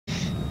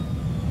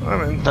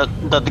I mean,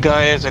 that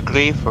guy is a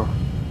griefer.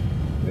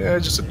 yeah,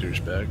 just a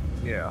douchebag.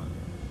 Yeah.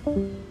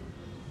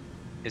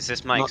 Is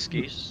this my No-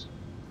 excuse?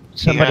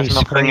 Somebody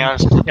Somebody nothing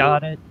else to do.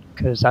 screenshot it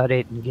because I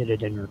didn't get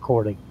it in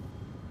recording.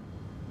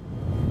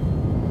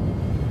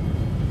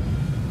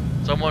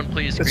 Someone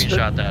please It's-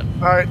 screenshot that.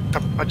 Alright,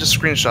 I just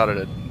screenshotted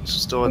it. It's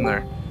still in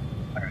there.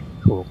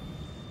 Cool.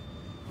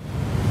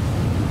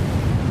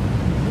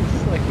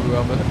 It's like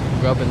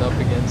rubbing up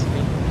against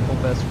me. My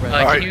best friend.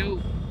 Alright.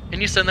 Can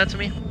you send that to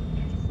me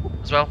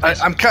as well?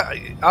 Please?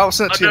 I'll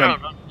send it to you. No.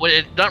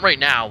 Well, not right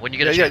now. When you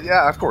get a chance.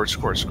 Yeah, of course. Do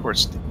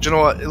you know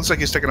what? It looks like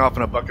he's taking off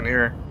in a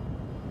Buccaneer.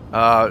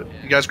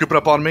 You guys grouping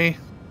up on me?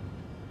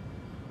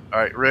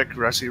 Alright, Rick,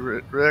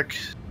 Rick,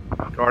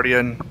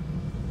 Guardian,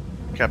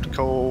 Captain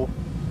Cole.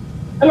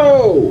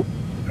 Hello!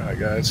 Alright,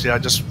 guys. Yeah,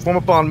 just form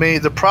up on me.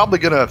 They're probably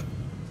gonna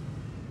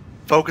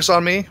focus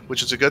on me,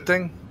 which is a good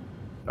thing.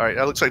 Alright,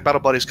 that looks like Battle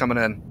Buddy's coming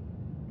in.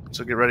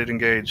 So get ready to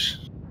engage.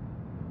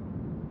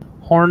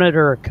 Hornet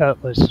or a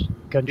Cutlass?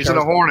 Gun He's in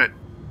a charge?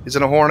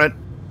 Hornet.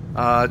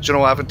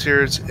 General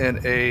Aventure's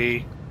in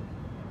a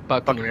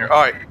Buccaneer.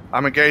 Alright,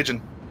 I'm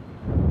engaging.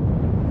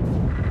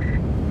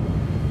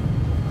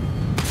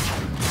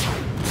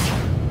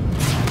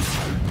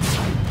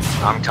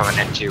 I'm coming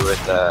into you with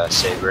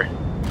Saber.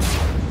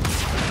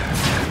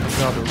 I've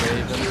got a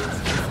Raven.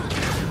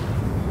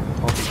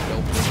 I'll be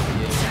built for the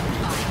game.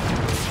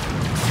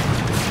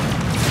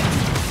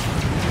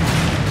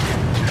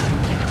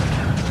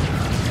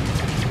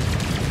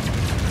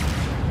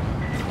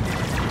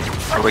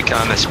 Are we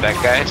killing the spec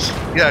guys?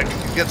 Yeah,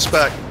 get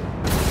spec.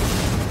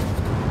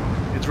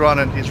 He's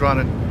running.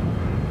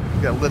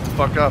 You gotta lit the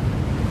fuck up.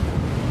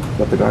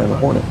 Got the guy in the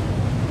Hornet.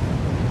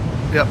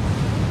 Yep.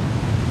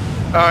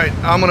 Alright,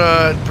 I'm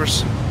gonna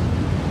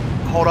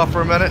hold off for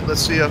a minute. Let's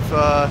see if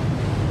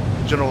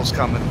General's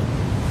coming.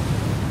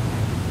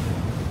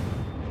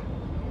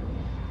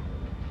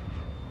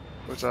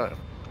 What's that?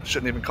 I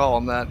shouldn't even call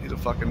him that. He's a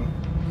fucking...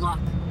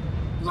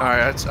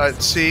 Alright, I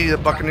see the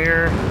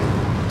Buccaneer.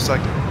 It's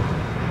like...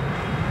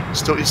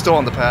 He's still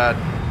on the pad.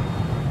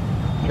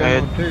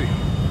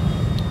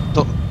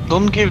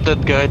 Don't give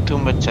that guy too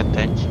much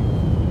attention.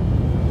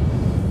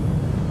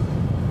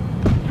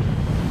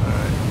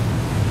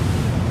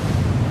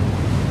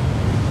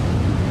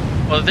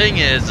 Well, the thing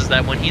is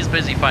that when he's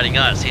busy fighting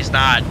us, he's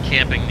not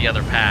camping the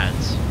other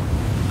pads.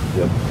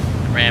 Yep.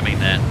 Ramming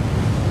that.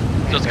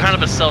 So it's kind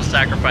of a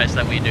self-sacrifice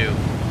that we do.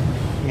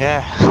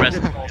 Yeah. The rest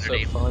of the Also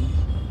community. fun.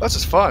 That's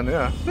just fun,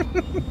 yeah.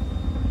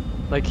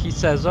 Like he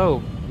says,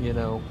 oh, you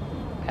know,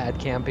 pad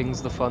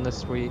camping's the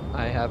funnest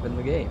I have in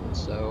the game.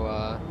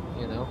 So,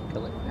 you know,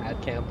 killing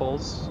pad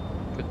camples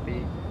could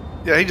be.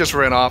 Yeah, he just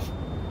ran off.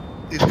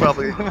 He's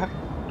probably...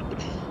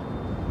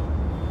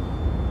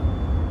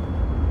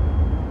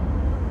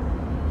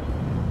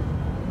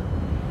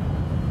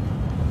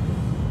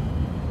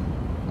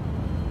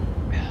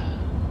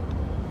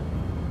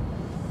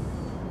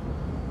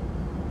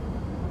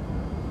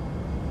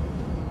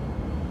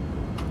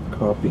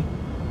 Copy.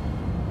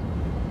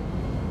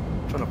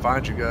 trying to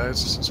find you guys.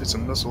 See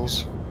some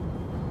missiles.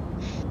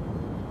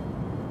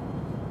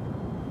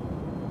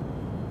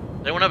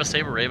 Anyone have a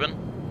Saber Raven?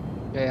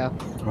 Yeah.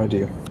 I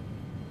do.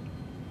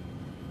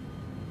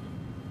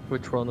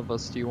 Which one of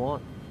us do you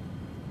want?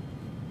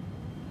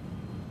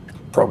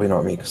 Probably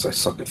not me, because I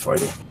suck at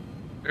fighting.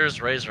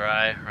 There's Razor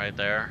Eye right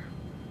there.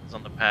 He's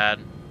on the pad.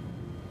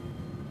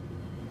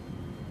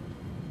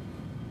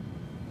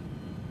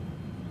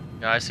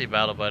 Yeah, I see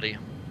Battle Buddy.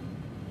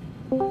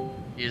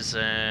 He's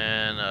in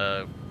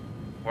a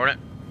Hornet,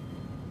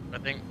 I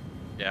think.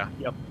 Yeah.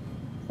 Yep.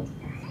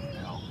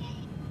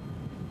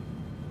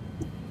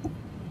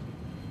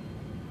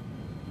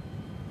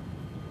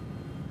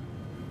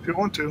 If you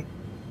want to.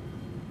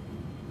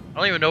 I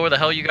don't even know where the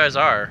hell you guys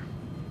are.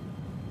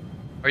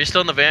 Are you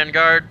still in the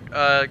Vanguard,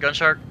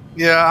 Gunshark?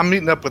 Yeah, I'm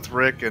meeting up with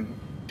Rick and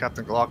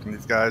Captain Glock and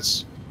these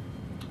guys.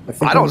 I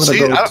think I don't I'm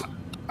gonna see.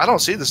 I don't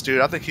see this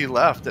dude. I think he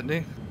left, didn't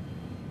he?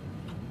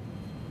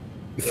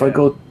 If I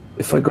go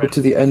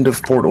to the end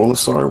of Port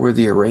Olisar where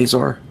the arrays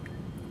are,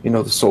 you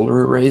know, the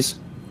solar arrays,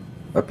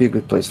 that'd be a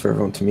good place for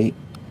everyone to meet.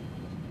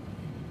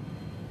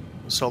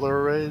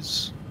 Solar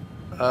arrays.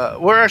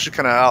 We're actually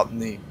kind of out in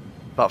the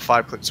about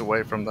 5 clicks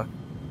away from the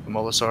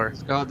Molisar.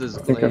 It's got this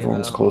I think glaive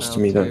everyone's out close now, to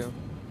me then. too.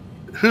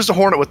 Who's the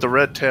Hornet with the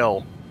red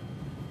tail?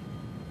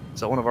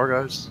 Is that one of our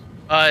guys?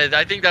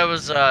 I think that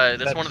was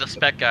that's one of the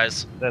spec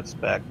guys. That's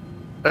back.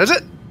 Is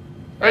it?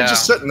 Yeah. He's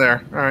just sitting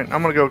there. All right,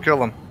 I'm gonna go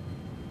kill him.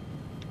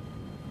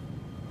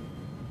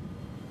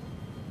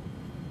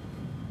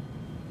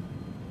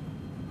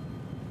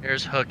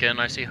 Here's Hookin.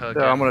 I see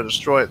Hookin. Yeah, I'm gonna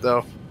destroy it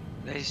though.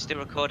 They're still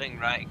recording,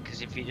 right?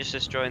 Because if you're just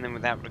destroying them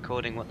without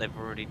recording what they've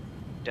already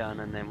done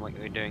and then what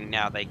you're doing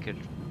now, they could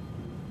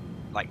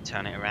like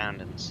turn it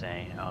around and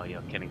say, "Oh,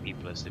 you're killing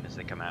people as soon as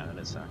they come out of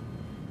this."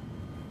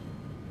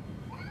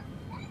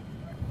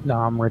 No,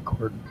 I'm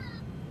recording.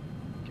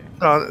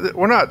 No,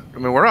 we're not. I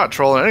mean, we're not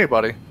trolling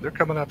anybody. They're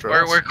coming after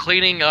us. We're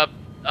cleaning up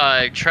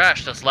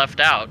trash that's left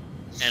out,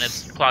 and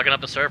it's clogging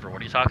up the server.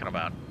 What are you talking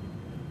about?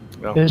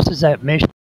 No. This is that mission